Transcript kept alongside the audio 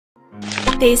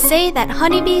They say that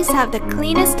honeybees have the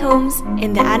cleanest homes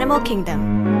in the animal kingdom.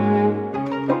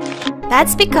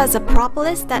 That's because the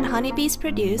propolis that honeybees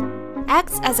produce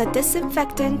acts as a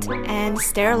disinfectant and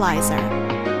sterilizer.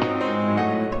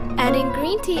 Adding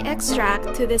green tea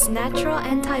extract to this natural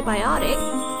antibiotic,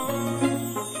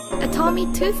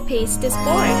 Atomy toothpaste is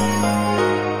born.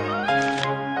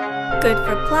 Good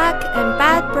for plaque and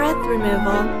bad breath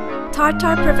removal,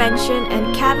 tartar prevention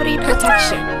and cavity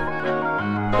protection.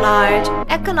 Large,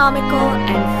 economical,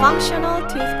 and functional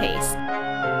toothpaste.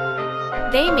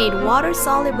 They made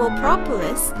water-soluble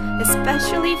propolis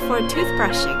especially for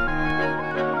toothbrushing.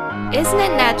 Isn't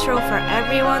it natural for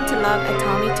everyone to love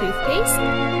Atomy toothpaste?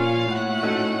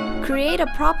 Create a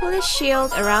propolis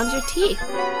shield around your teeth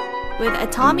with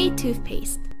Atomy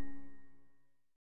toothpaste.